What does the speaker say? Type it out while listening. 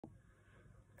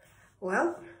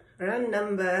Well, run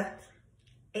number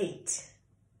 8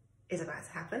 is about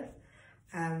to happen.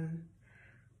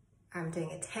 I'm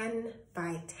doing a 10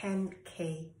 by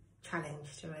 10k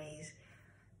challenge to raise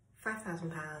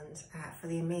 £5,000 for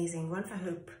the amazing Run for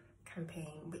Hope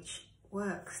campaign, which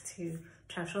works to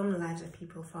transform the lives of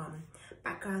people from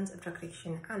backgrounds of drug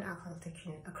addiction and alcohol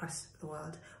addiction across the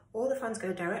world. All the funds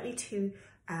go directly to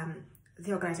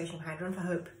the organisation behind Run for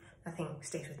Hope, Nothing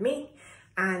Stays With Me,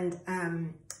 and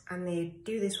they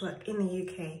do this work in the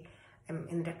UK,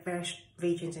 in the various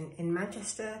regions in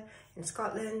Manchester, in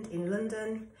Scotland, in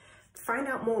London. Find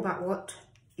out more about what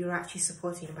you're actually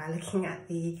supporting by looking at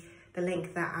the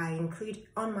link that I include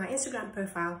on my Instagram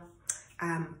profile,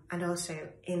 and also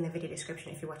in the video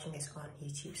description if you're watching this on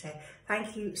YouTube. So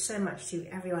thank you so much to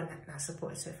everyone that has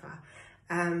supported so far.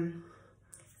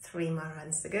 3 more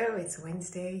runs to go. It's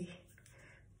Wednesday.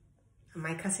 Am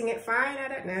I cutting it fine? I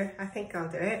don't know. I think I'll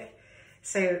do it.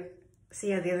 So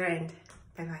see you at the other end.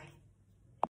 Bye bye.